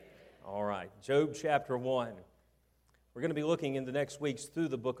All right, Job chapter 1. We're going to be looking in the next weeks through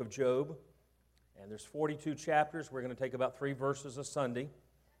the book of Job. And there's 42 chapters. We're going to take about 3 verses a Sunday.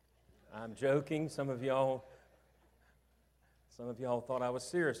 I'm joking. Some of y'all thought I was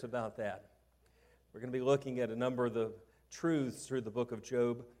serious about that. We're going to be looking at a number of the truths through the book of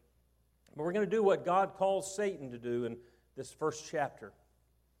Job. But we're going to do what God calls Satan to do in this first chapter.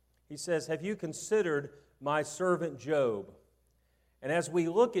 He says, "Have you considered my servant Job?" And as we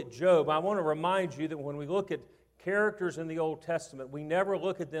look at Job, I want to remind you that when we look at characters in the Old Testament, we never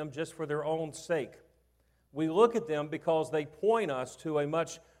look at them just for their own sake. We look at them because they point us to a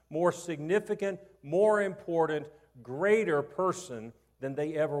much more significant, more important, greater person than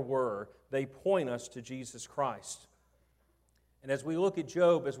they ever were. They point us to Jesus Christ. And as we look at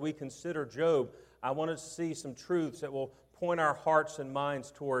Job, as we consider Job, I want to see some truths that will point our hearts and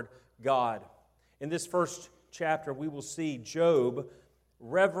minds toward God. In this first chapter, we will see Job,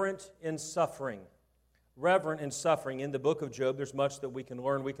 reverent in suffering. Reverent in suffering. In the book of Job, there's much that we can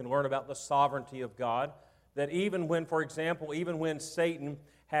learn. We can learn about the sovereignty of God, that even when, for example, even when Satan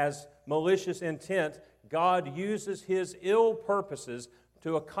has malicious intent, God uses his ill purposes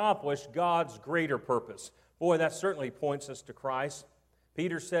to accomplish God's greater purpose. Boy, that certainly points us to Christ.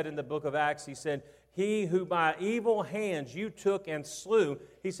 Peter said in the book of Acts, he said, "He who by evil hands you took and slew,"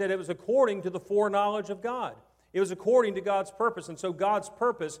 he said it was according to the foreknowledge of God. It was according to God's purpose. And so God's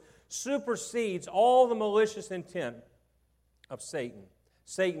purpose supersedes all the malicious intent of Satan.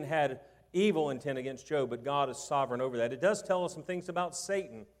 Satan had evil intent against Job, but God is sovereign over that. It does tell us some things about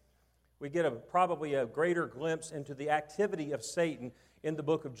Satan. We get probably a greater glimpse into the activity of Satan in the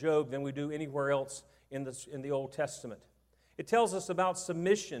book of Job than we do anywhere else in the Old Testament. It tells us about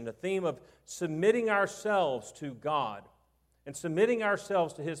submission, the theme of submitting ourselves to God and submitting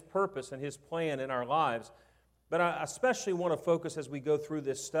ourselves to His purpose and His plan in our lives. But I especially want to focus as we go through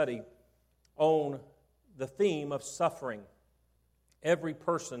this study on the theme of suffering. Every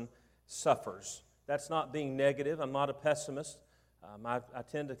person suffers. That's not being negative. I'm not a pessimist. I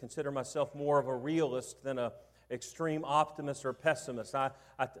tend to consider myself more of a realist than an extreme optimist or pessimist. I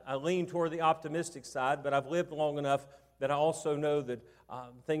lean toward the optimistic side, but I've lived long enough that I also know that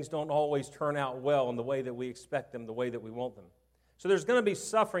things don't always turn out well in the way that we expect them, the way that we want them. So there's going to be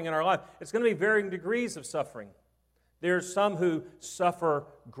suffering in our life. It's going to be varying degrees of suffering. There's some who suffer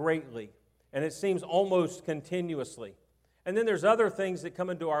greatly, and it seems almost continuously. And then there's other things that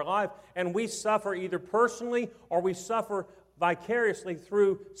come into our life, and we suffer either personally or we suffer vicariously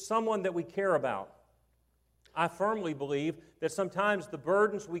through someone that we care about. I firmly believe that sometimes the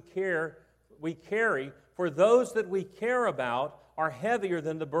burdens we carry for those that we care about are heavier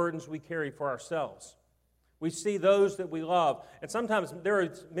than the burdens we carry for ourselves. We see those that we love. And sometimes there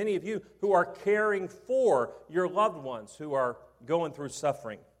are many of you who are caring for your loved ones who are going through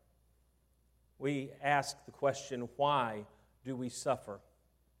suffering. We ask the question, why do we suffer?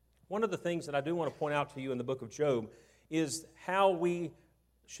 One of the things that I do want to point out to you in the book of Job is how we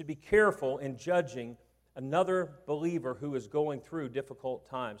should be careful in judging another believer who is going through difficult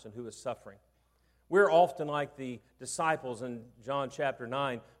times and who is suffering. We're often like the disciples in John chapter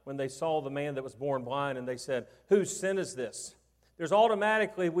 9 when they saw the man that was born blind and they said, "Whose sin is this?" There's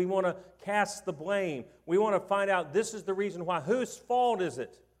automatically, we want to cast the blame. We want to find out this is the reason why. Whose fault is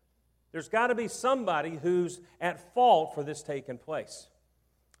it? There's got to be somebody who's at fault for this taking place.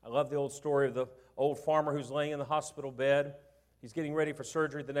 I love the old story of the old farmer who's laying in the hospital bed. He's getting ready for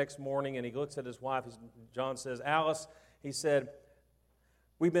surgery the next morning, and he looks at his wife. John says, "Alice," he said,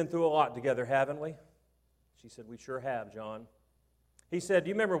 "we've been through a lot together, haven't we?" She said, "We sure have, John." He said, "Do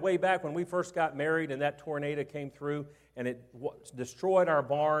you remember way back when we first got married and that tornado came through and it destroyed our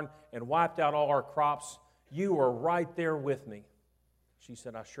barn and wiped out all our crops? You were right there with me." She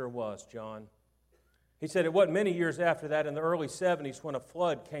said, "I sure was, John." He said it wasn't many years after that, in the early 70s, when a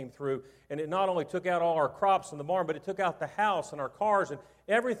flood came through, and it not only took out all our crops in the barn, but it took out the house and our cars and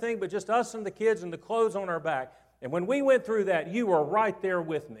everything but just us and the kids and the clothes on our back. And when we went through that, you were right there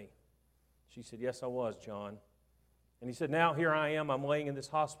with me. She said, "Yes, I was, John." And he said, "Now here I am. I'm laying in this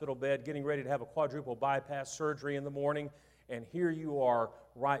hospital bed, getting ready to have a quadruple bypass surgery in the morning, and here you are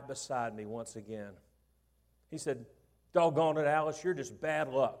right beside me once again." He said, "Doggone it, Alice, you're just bad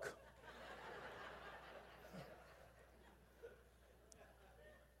luck."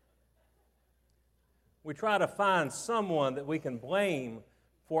 We try to find someone that we can blame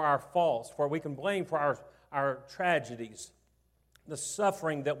for our faults, we can blame for our tragedies, the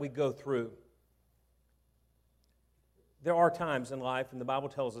suffering that we go through. There are times in life, and the Bible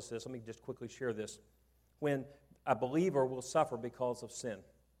tells us this, let me just quickly share this, when a believer will suffer because of sin.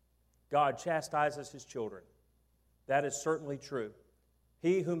 God chastises His children. That is certainly true.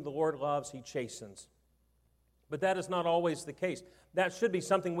 He whom the Lord loves, He chastens. But that is not always the case. That should be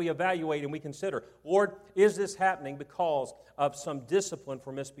something we evaluate and we consider. Lord, is this happening because of some discipline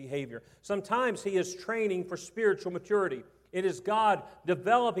for misbehavior? Sometimes He is training for spiritual maturity. It is God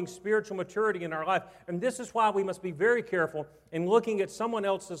developing spiritual maturity in our life. And this is why we must be very careful in looking at someone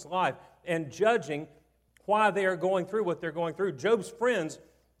else's life and judging why they are going through what they're going through. Job's friends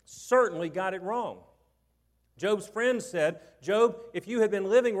certainly got it wrong. Job's friends said, Job, if you had been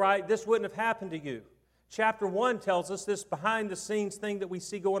living right, this wouldn't have happened to you. Chapter 1 tells us this behind-the-scenes thing that we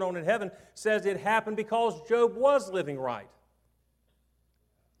see going on in heaven says it happened because Job was living right.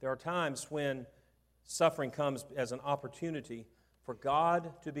 There are times when suffering comes as an opportunity for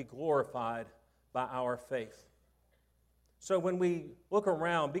God to be glorified by our faith. So when we look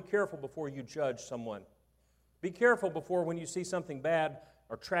around, be careful before you judge someone. Be careful before when you see something bad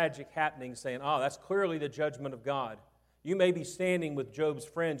or tragic happening, saying, that's clearly the judgment of God. You may be standing with Job's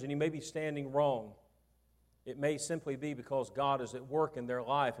friends and you may be standing wrong. It may simply be because God is at work in their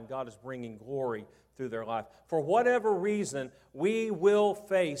life and God is bringing glory through their life. For whatever reason, we will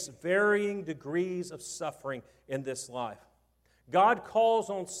face varying degrees of suffering in this life. God calls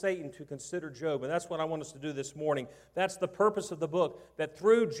on Satan to consider Job, and that's what I want us to do this morning. That's the purpose of the book, that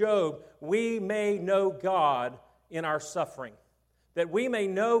through Job we may know God in our suffering. That we may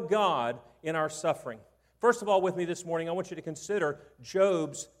know God in our suffering. First of all, with me this morning, I want you to consider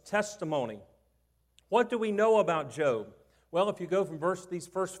Job's testimony. What do we know about Job? Well, if you go from these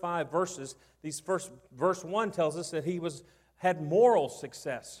first 5 verses, verse 1 tells us that he had moral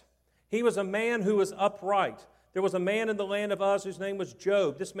success. He was a man who was upright. There was a man in the land of Uz whose name was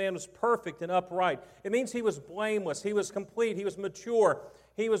Job. This man was perfect and upright. It means he was blameless. He was complete. He was mature.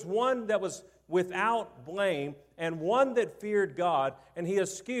 He was one that was without blame and one that feared God, and he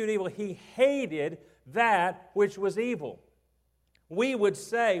eschewed evil. He hated that which was evil. We would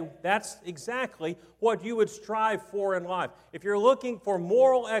say that's exactly what you would strive for in life. If you're looking for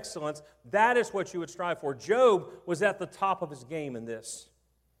moral excellence, that is what you would strive for. Job was at the top of his game in this.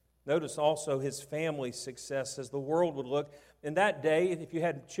 Notice also his family's success as the world would look. In that day, if you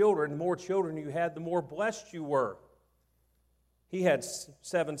had children, the more children you had, the more blessed you were. He had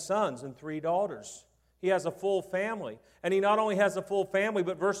 7 sons and 3 daughters. He has a full family. And he not only has a full family,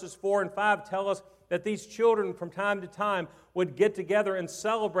 but verses 4 and 5 tell us that these children from time to time would get together and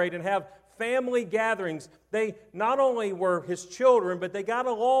celebrate and have family gatherings. They not only were his children, but they got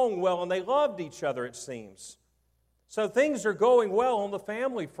along well and they loved each other, it seems. So things are going well on the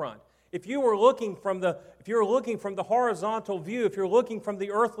family front. If you're looking from the horizontal view, if you're looking from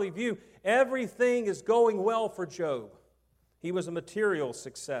the earthly view, everything is going well for Job. He was a material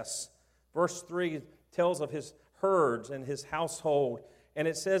success. Verse 3 tells of his herds and his household. And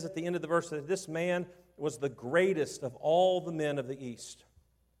it says at the end of the verse that this man was the greatest of all the men of the East.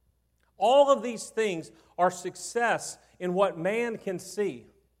 All of these things are success in what man can see.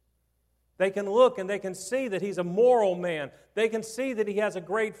 They can look and they can see that he's a moral man. They can see that he has a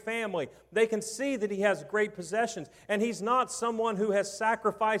great family. They can see that he has great possessions. And he's not someone who has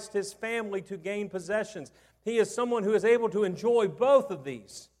sacrificed his family to gain possessions. He is someone who is able to enjoy both of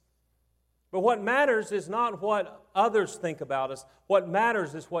these. But what matters is not what others think about us. What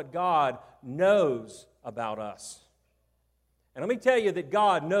matters is what God knows about us. And let me tell you that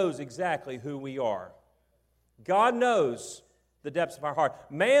God knows exactly who we are. God knows the depths of our heart.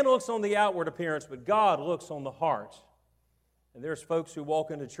 Man looks on the outward appearance, but God looks on the heart. And there's folks who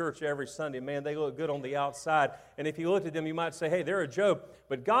walk into church every Sunday, man, they look good on the outside. And if you looked at them, you might say, hey, they're a Job.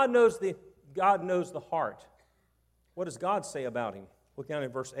 But God knows the heart. What does God say about him? Look down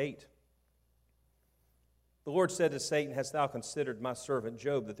in verse 8. The Lord said to Satan, hast thou considered my servant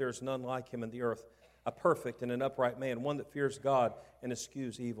Job, that there is none like him in the earth, a perfect and an upright man, one that fears God and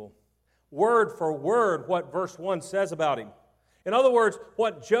eschews evil. Word for word what verse 1 says about him. In other words,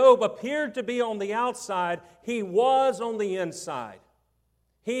 what Job appeared to be on the outside, he was on the inside.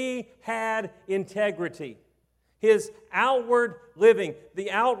 He had integrity. His outward living, the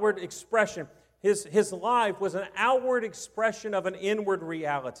outward expression, his life was an outward expression of an inward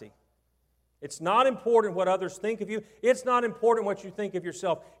reality. It's not important what others think of you. It's not important what you think of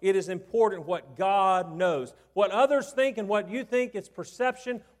yourself. It is important what God knows. What others think and what you think is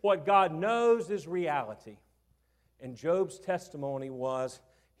perception. What God knows is reality. And Job's testimony was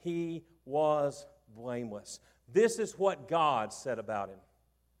he was blameless. This is what God said about him.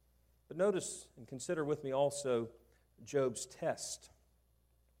 But notice and consider with me also Job's test.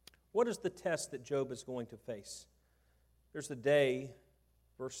 What is the test that Job is going to face? There's the day,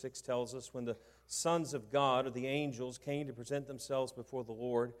 verse 6 tells us, when the sons of God, or the angels, came to present themselves before the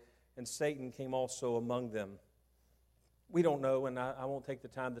Lord, and Satan came also among them. We don't know, and I won't take the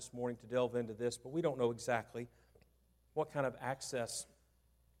time this morning to delve into this, but we don't know exactly what kind of access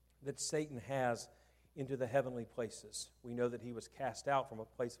that Satan has into the heavenly places. We know that he was cast out from a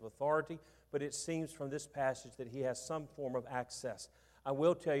place of authority, but it seems from this passage that he has some form of access. I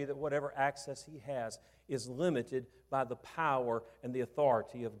will tell you that whatever access he has is limited by the power and the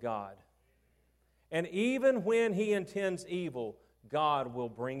authority of God. And even when he intends evil, God will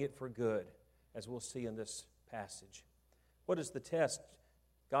bring it for good, as we'll see in this passage. What is the test?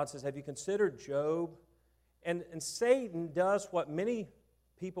 God says, have you considered Job? And Satan does what many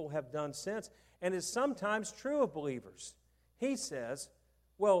people have done since, and is sometimes true of believers. He says,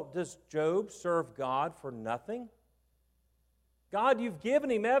 well, does Job serve God for nothing? God, you've given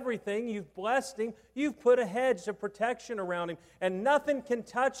him everything. You've blessed him. You've put a hedge of protection around him, and nothing can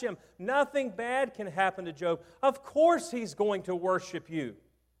touch him. Nothing bad can happen to Job. Of course he's going to worship you.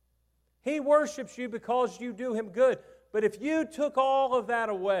 He worships you because you do him good. But if you took all of that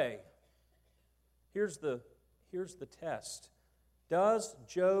away, here's the test. Does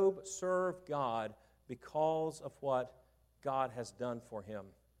Job serve God because of what God has done for him?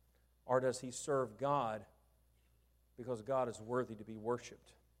 Or does he serve God because God is worthy to be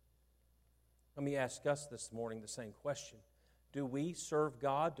worshiped? Let me ask us this morning the same question. Do we serve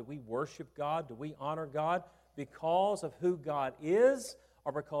God? Do we worship God? Do we honor God because of who God is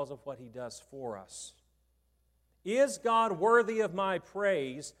or because of what he does for us? Is God worthy of my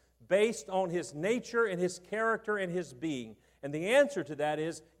praise based on his nature and his character and his being? And the answer to that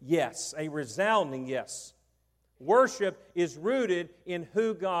is yes, a resounding yes. Worship is rooted in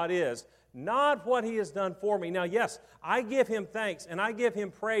who God is, not what he has done for me. Now, yes, I give him thanks and I give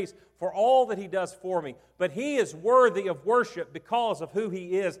him praise for all that he does for me, but he is worthy of worship because of who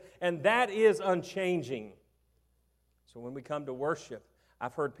he is, and that is unchanging. So when we come to worship,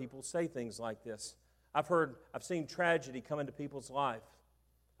 I've heard people say things like this. I've seen tragedy come into people's lives.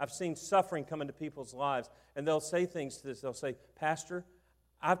 I've seen suffering come into people's lives, and they'll say things to this. They'll say, Pastor,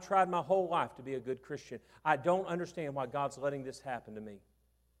 I've tried my whole life to be a good Christian. I don't understand why God's letting this happen to me.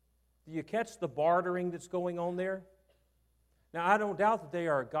 Do you catch the bartering that's going on there? Now, I don't doubt that they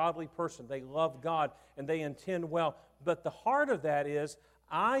are a godly person. They love God, and they intend well. But the heart of that is,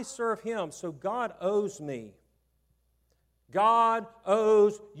 I serve him, so God owes me. God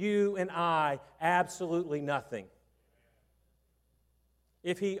owes you and I absolutely nothing.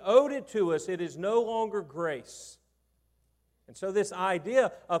 If he owed it to us, it is no longer grace. And so this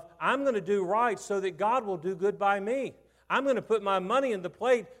idea of I'm going to do right so that God will do good by me. I'm going to put my money in the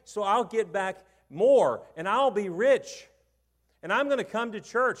plate so I'll get back more and I'll be rich. And I'm going to come to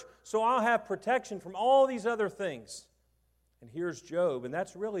church so I'll have protection from all these other things. And here's Job, and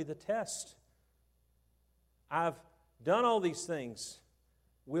that's really the test. I've done all these things.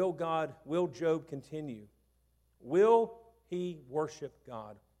 Will Job continue? Will he worship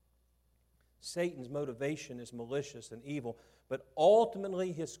God? Satan's motivation is malicious and evil, but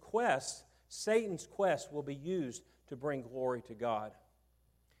ultimately Satan's quest will be used to bring glory to God.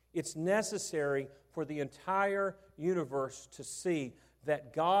 It's necessary for the entire universe to see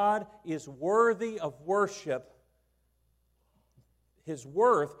that God is worthy of worship. His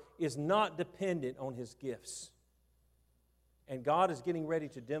worth is not dependent on his gifts. And God is getting ready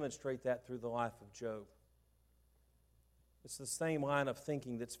to demonstrate that through the life of Job. It's the same line of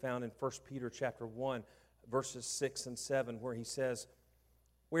thinking that's found in 1 Peter chapter 1, verses 6 and 7, where he says,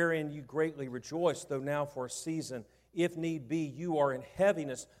 wherein you greatly rejoice, though now for a season, if need be, you are in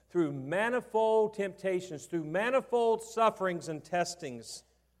heaviness through manifold temptations, through manifold sufferings and testings.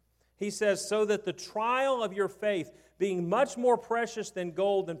 He says, so that the trial of your faith, being much more precious than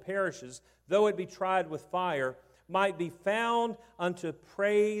gold that perishes, though it be tried with fire, might be found unto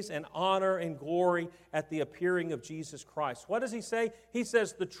praise and honor and glory at the appearing of Jesus Christ. What does he say? He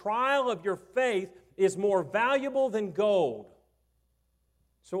says, the trial of your faith is more valuable than gold.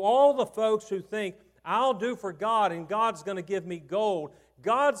 So all the folks who think, I'll do for God and God's going to give me gold,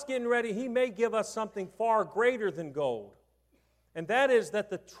 God's getting ready. He may give us something far greater than gold. And that is that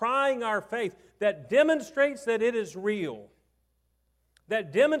the trying our faith, that demonstrates that it is real,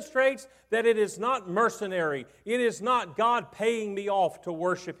 that demonstrates that it is not mercenary. It is not God paying me off to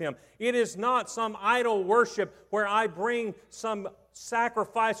worship him. It is not some idol worship where I bring some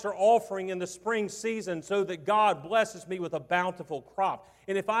sacrifice or offering in the spring season so that God blesses me with a bountiful crop.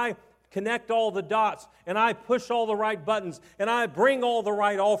 And if I connect all the dots and I push all the right buttons and I bring all the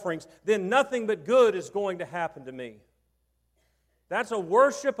right offerings, then nothing but good is going to happen to me. That's a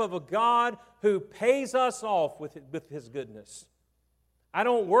worship of a God who pays us off with his goodness. I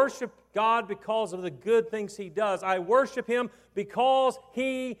don't worship God because of the good things he does. I worship him because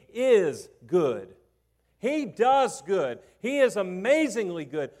he is good. He does good. He is amazingly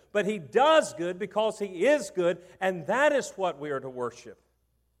good, but He does good because He is good, and that is what we are to worship.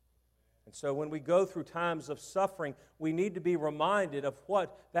 And so when we go through times of suffering, we need to be reminded of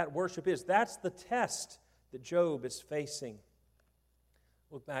what that worship is. That's the test that Job is facing.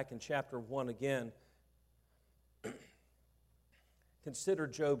 Look back in chapter 1 again. Consider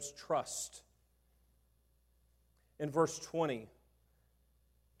Job's trust. In verse 20,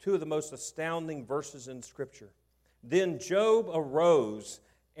 two of the most astounding verses in Scripture. Then Job arose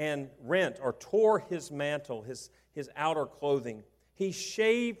and rent or tore his mantle, his outer clothing. He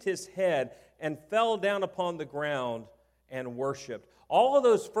shaved his head and fell down upon the ground and worshiped. All of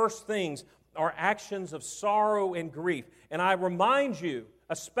those first things are actions of sorrow and grief. And I remind you,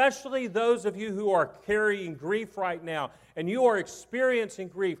 especially those of you who are carrying grief right now, and you are experiencing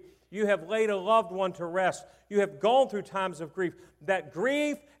grief, you have laid a loved one to rest, you have gone through times of grief, that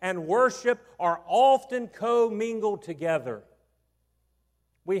grief and worship are often co-mingled together.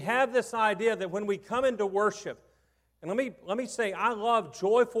 We have this idea that when we come into worship, and let me say, I love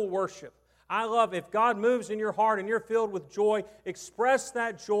joyful worship. I love if God moves in your heart and you're filled with joy, express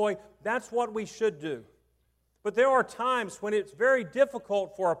that joy. That's what we should do. But there are times when it's very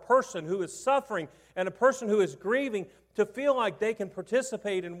difficult for a person who is suffering and a person who is grieving to feel like they can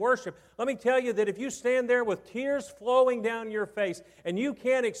participate in worship. Let me tell you that if you stand there with tears flowing down your face and you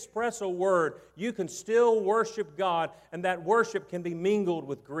can't express a word, you can still worship God, and that worship can be mingled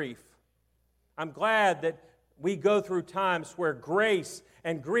with grief. I'm glad that we go through times where grace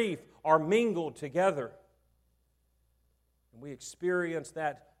and grief are mingled together. And we experience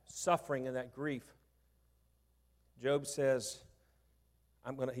that suffering and that grief. Job says,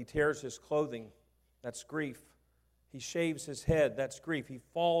 he tears his clothing. That's grief. He shaves his head. That's grief. He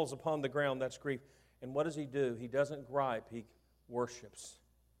falls upon the ground. That's grief. And what does he do? He doesn't gripe. He worships.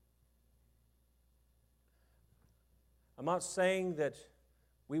 I'm not saying that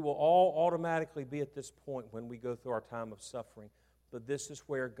we will all automatically be at this point when we go through our time of suffering, but this is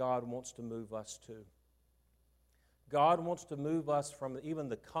where God wants to move us to. God wants to move us from even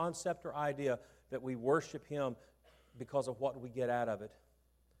the concept or idea that we worship Him because of what we get out of it,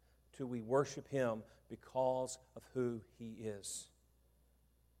 to we worship Him because of who He is.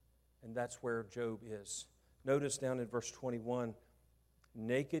 And that's where Job is. Notice down in verse 21,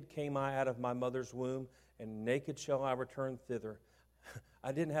 naked came I out of my mother's womb, and naked shall I return thither.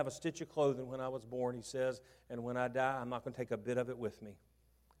 I didn't have a stitch of clothing when I was born, he says, and when I die, I'm not going to take a bit of it with me.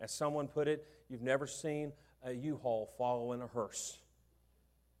 As someone put it, you've never seen a U-Haul following a hearse.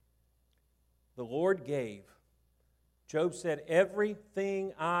 The Lord gave. Job said,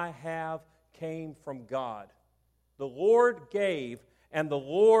 everything I have came from God. The Lord gave, and the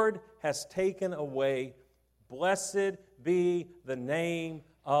Lord has taken away. Blessed be the name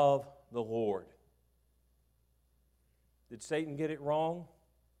of the Lord. Did Satan get it wrong?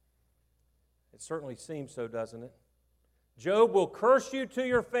 It certainly seems so, doesn't it? Job will curse you to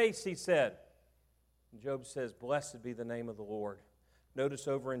your face, he said. And Job says, blessed be the name of the Lord. Notice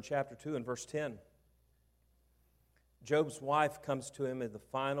over in chapter 2 and verse 10. Job's wife comes to him in the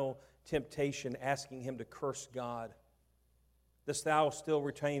final temptation, asking him to curse God. Dost thou still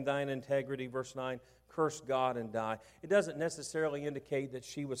retain thine integrity? Verse 9, curse God and die. It doesn't necessarily indicate that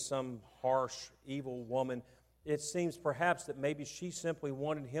she was some harsh, evil woman. It seems perhaps that maybe she simply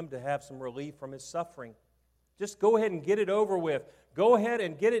wanted him to have some relief from his suffering. Just go ahead and get it over with. Go ahead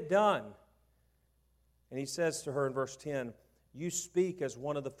and get it done. And he says to her in verse 10, you speak as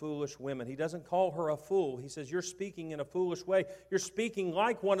one of the foolish women. He doesn't call her a fool. He says, you're speaking in a foolish way. You're speaking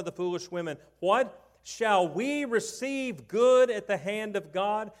like one of the foolish women. What? Shall we receive good at the hand of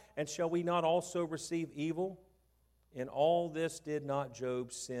God, and shall we not also receive evil? In all this did not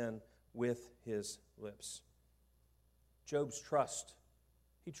Job sin with his lips. Job's trust.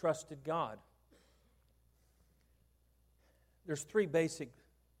 He trusted God. There's three basic,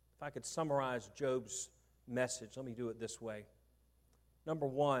 if I could summarize Job's message, let me do it this way. Number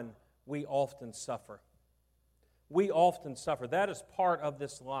one, we often suffer. We often suffer. That is part of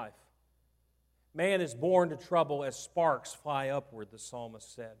this life. Man is born to trouble as sparks fly upward, the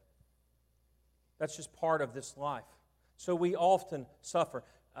psalmist said. That's just part of this life. So we often suffer.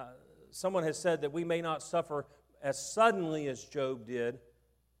 Someone has said that we may not suffer as suddenly as Job did,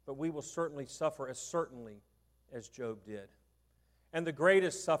 but we will certainly suffer as certainly as Job did. And the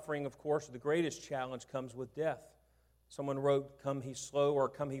greatest suffering, of course, the greatest challenge comes with death. Someone wrote, come he slow or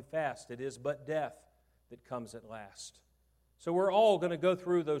come he fast. It is but death that comes at last. So we're all going to go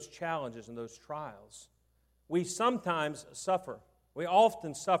through those challenges and those trials. We sometimes suffer. We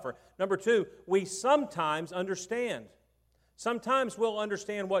often suffer. Number two, we sometimes understand. Sometimes we'll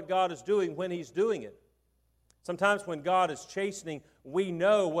understand what God is doing when He's doing it. Sometimes when God is chastening, we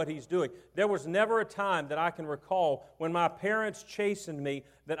know what He's doing. There was never a time that I can recall when my parents chastened me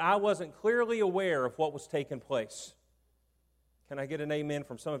that I wasn't clearly aware of what was taking place. Can I get an amen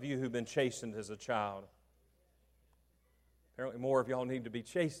from some of you who've been chastened as a child? Apparently more of y'all need to be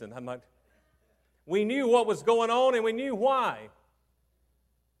chastened. We knew what was going on and we knew why.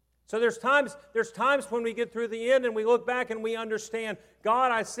 So there's times when we get through the end and we look back and we understand,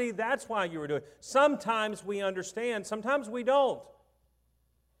 God, I see that's why you were doing it. Sometimes we understand, sometimes we don't.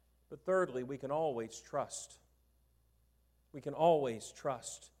 But thirdly, we can always trust. We can always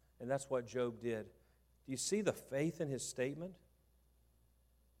trust. And that's what Job did. Do you see the faith in his statement?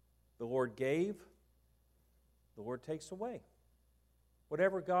 The Lord gave, the Lord takes away.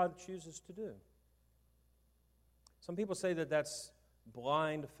 Whatever God chooses to do. Some people say that that's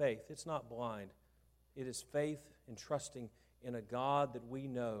blind faith. It's not blind. It is faith in trusting in a God that we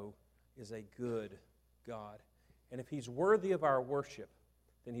know is a good God. And if He's worthy of our worship,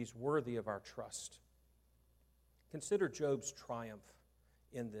 then He's worthy of our trust. Consider Job's triumph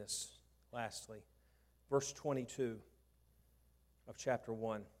in this. Lastly, verse 22 of chapter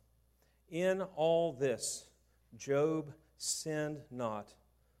 1. In all this, Job sinned not,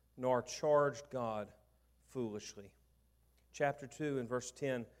 nor charged God foolishly. Chapter 2 and verse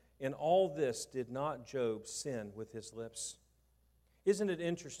 10, in all this did not Job sin with his lips. Isn't it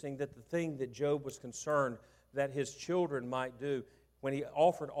interesting that the thing that Job was concerned that his children might do, when he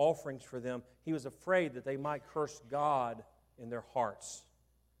offered offerings for them, he was afraid that they might curse God in their hearts.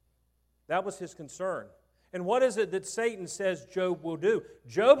 That was his concern. And what is it that Satan says Job will do?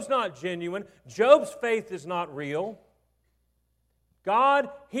 Job's not genuine. Job's faith is not real. God,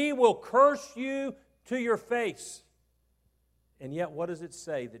 He will curse you to your face. And yet, what does it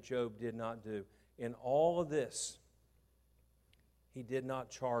say that Job did not do? In all of this, he did not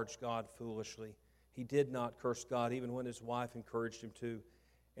charge God foolishly. He did not curse God, even when his wife encouraged him to.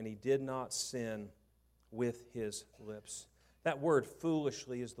 And he did not sin with his lips. That word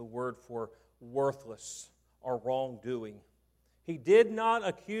foolishly is the word for worthless or wrongdoing. He did not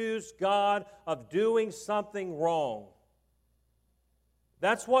accuse God of doing something wrong.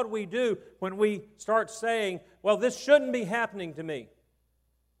 That's what we do when we start saying, well, this shouldn't be happening to me.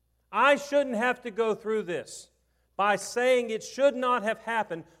 I shouldn't have to go through this. By saying it should not have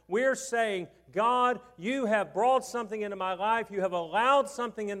happened, we're saying, God, you have brought something into my life. You have allowed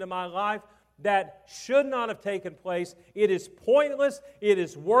something into my life that should not have taken place. It is pointless, it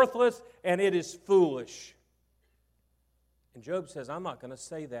is worthless, and it is foolish. And Job says, I'm not going to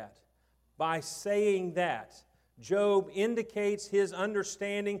say that. By saying that, Job indicates his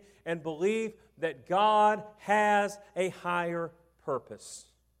understanding and belief that God has a higher purpose.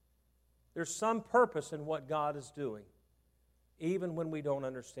 There's some purpose in what God is doing, even when we don't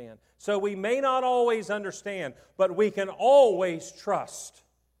understand. So we may not always understand, but we can always trust.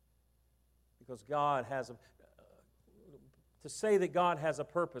 Because God has to say that God has a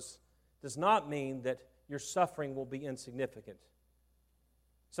purpose does not mean that your suffering will be insignificant.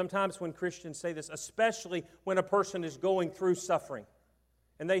 Sometimes when Christians say this, especially when a person is going through suffering,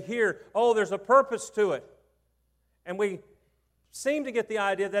 and they hear, oh, there's a purpose to it, and we seem to get the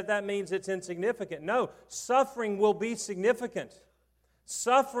idea that that means it's insignificant. No, suffering will be significant.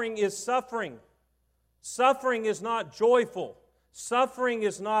 Suffering is suffering. Suffering is not joyful. Suffering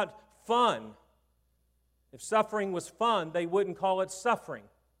is not fun. If suffering was fun, they wouldn't call it suffering.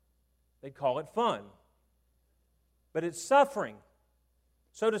 They'd call it fun. But it's suffering.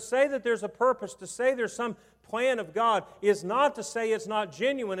 So to say that there's a purpose, to say there's some plan of God, is not to say it's not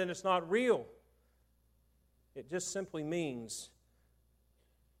genuine and it's not real. It just simply means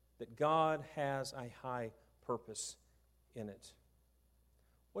that God has a high purpose in it.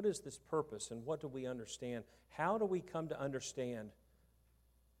 What is this purpose and what do we understand? How do we come to understand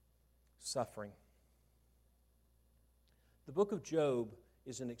suffering? The book of Job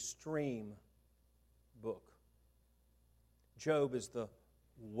is an extreme book. Job is the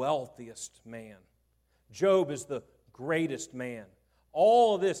wealthiest man. Job is the greatest man.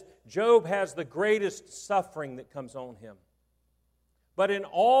 All of this, Job has the greatest suffering that comes on him. But in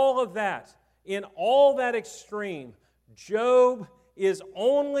all of that, in all that extreme, Job is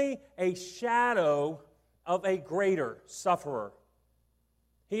only a shadow of a greater sufferer.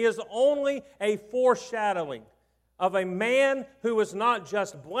 He is only a foreshadowing of a man who was not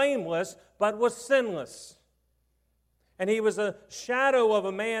just blameless, but was sinless. And he was a shadow of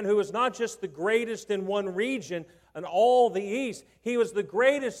a man who was not just the greatest in one region and all the East. He was the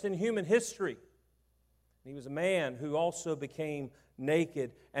greatest in human history. He was a man who also became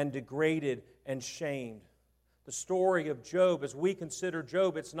naked and degraded and shamed. The the story of Job, as we consider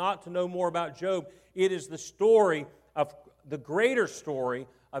Job, it's not to know more about Job. It is the story of the greater story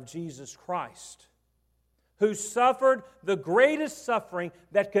of Jesus Christ, who suffered the greatest suffering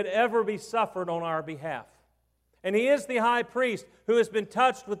that could ever be suffered on our behalf. And He is the high priest who has been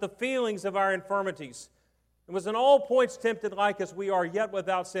touched with the feelings of our infirmities, and was in all points tempted like as we are, yet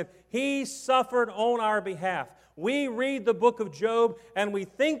without sin. He suffered on our behalf. We read the book of Job and we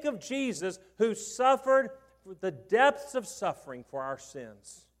think of Jesus, who suffered the depths of suffering for our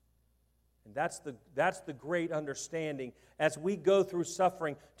sins. And that's the great understanding as we go through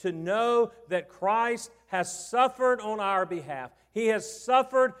suffering, to know that Christ has suffered on our behalf. He has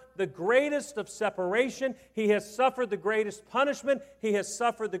suffered the greatest of separation. He has suffered the greatest punishment. He has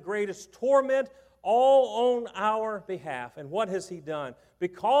suffered the greatest torment, all on our behalf. And what has He done?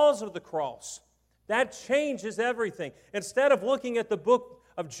 Because of the cross, that changes everything. Instead of looking at the book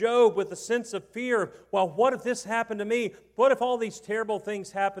of Job with a sense of fear, well, what if this happened to me? What if all these terrible things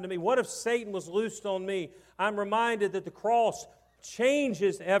happened to me? What if Satan was loosed on me? I'm reminded that the cross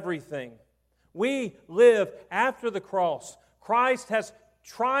changes everything. We live after the cross. Christ has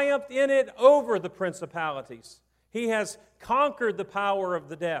triumphed in it over the principalities. He has conquered the power of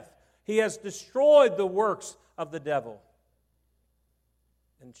the death. He has destroyed the works of the devil.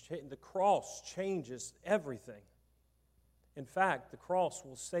 And the cross changes everything. In fact, the cross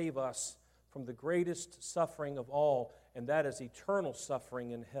will save us from the greatest suffering of all, and that is eternal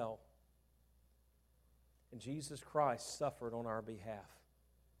suffering in hell. And Jesus Christ suffered on our behalf.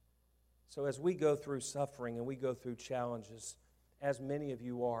 So as we go through suffering and we go through challenges, as many of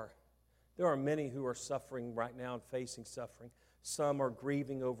you are, there are many who are suffering right now and facing suffering. Some are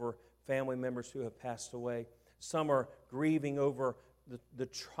grieving over family members who have passed away. Some are grieving over the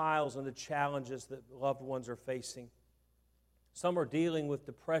trials and the challenges that loved ones are facing. Some are dealing with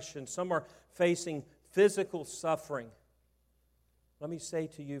depression. Some are facing physical suffering. Let me say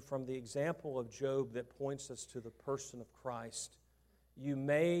to you from the example of Job that points us to the person of Christ, you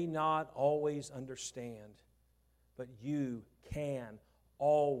may not always understand, but you can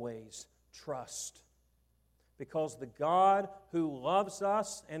always trust. Because the God who loves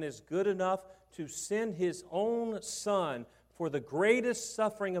us and is good enough to send His own Son for the greatest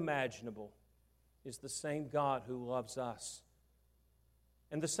suffering imaginable is the same God who loves us.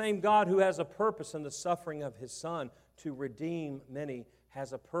 And the same God who has a purpose in the suffering of His Son to redeem many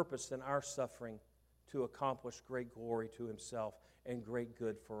has a purpose in our suffering to accomplish great glory to Himself and great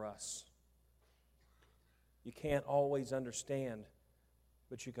good for us. You can't always understand,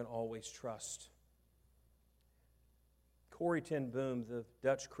 but you can always trust. Corrie ten Boom, the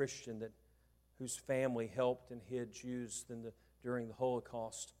Dutch Christian whose family helped and hid Jews during the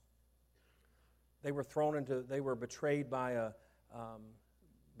Holocaust, they were betrayed by a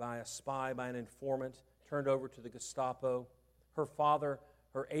spy, by an informant, turned over to the Gestapo.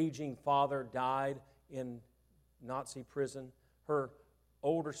 Her aging father died in Nazi prison. Her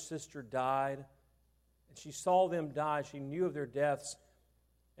older sister died. And she saw them die. She knew of their deaths.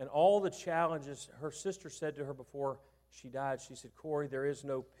 And all the challenges, her sister said to her before she died, she said, "Corrie, there is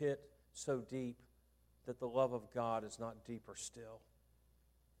no pit so deep that the love of God is not deeper still."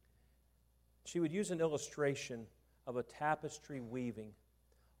 She would use an illustration of a tapestry weaving.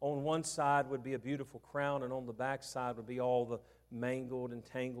 On one side would be a beautiful crown, and on the back side would be all the mangled and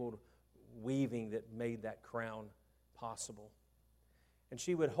tangled weaving that made that crown possible. And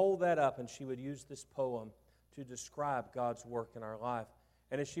she would hold that up, and she would use this poem to describe God's work in our life.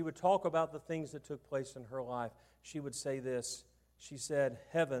 And as she would talk about the things that took place in her life, she would say this. She said,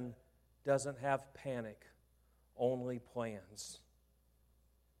 "Heaven doesn't have panic, only plans."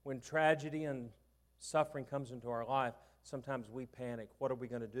 When tragedy and suffering comes into our life, sometimes we panic. What are we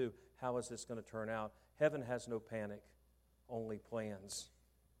going to do? How is this going to turn out? Heaven has no panic, only plans.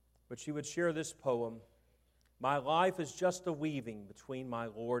 But she would share this poem. "My life is just a weaving between my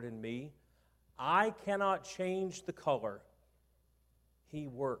Lord and me. I cannot change the color. He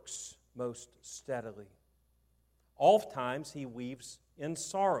works most steadily. Oftentimes He weaves in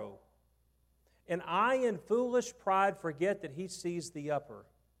sorrow. And I in foolish pride forget that He sees the upper,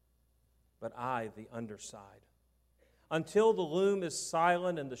 but I the underside. Until the loom is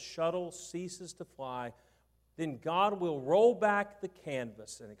silent and the shuttle ceases to fly, then God will roll back the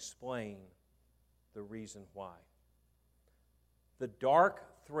canvas and explain the reason why." The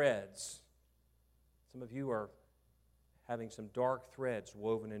dark threads, some of you are having some dark threads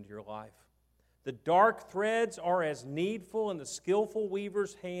woven into your life. The dark threads are as needful in the skillful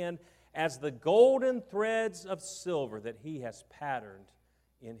weaver's hand as the golden threads of silver that He has patterned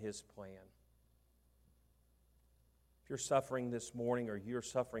in His plan. If you're suffering this morning or you're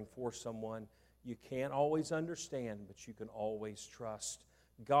suffering for someone, You can't always understand, but you can always trust.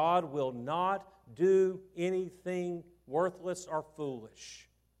 God will not do anything worthless or foolish.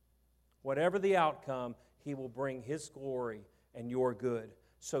 Whatever the outcome, He will bring His glory and your good.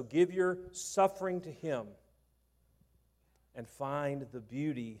 So give your suffering to Him and find the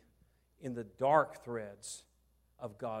beauty in the dark threads of God's